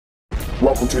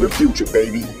Welcome to the future,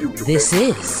 baby. This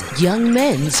is Young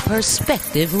Men's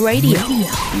Perspective Radio.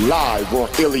 Live on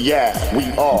Iliad, we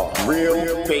are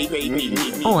Real Baby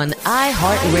On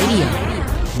iHeartRadio.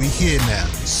 We here now.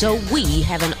 So we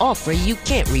have an offer you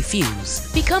can't refuse.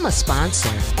 Become a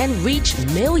sponsor and reach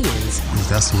millions.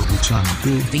 That's what we're trying to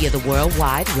do. Via the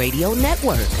Worldwide Radio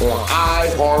Network. on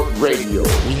iHeartRadio.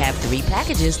 We have 3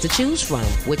 packages to choose from,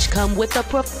 which come with a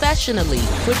professionally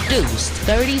produced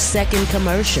 30-second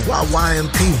commercial. Why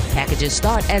YMP? Packages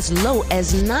start as low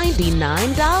as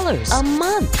 $99 a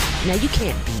month. Now you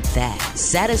can't beat that.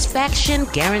 Satisfaction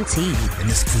guaranteed. And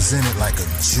it's presented like a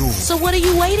jewel. So what are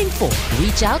you waiting for?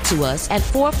 Reach out to us at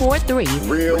 443.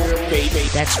 Real Baby.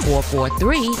 That's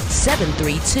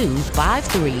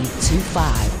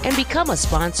 443-732-5325 and become a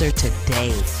sponsor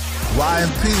today.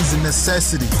 YMP is a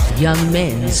necessity. Young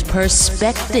Men's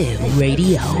Perspective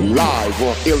Radio. Live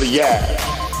on Iliad,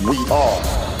 we are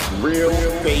Real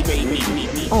Baby.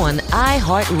 On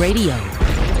iHeartRadio.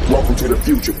 Welcome to the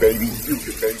future, baby.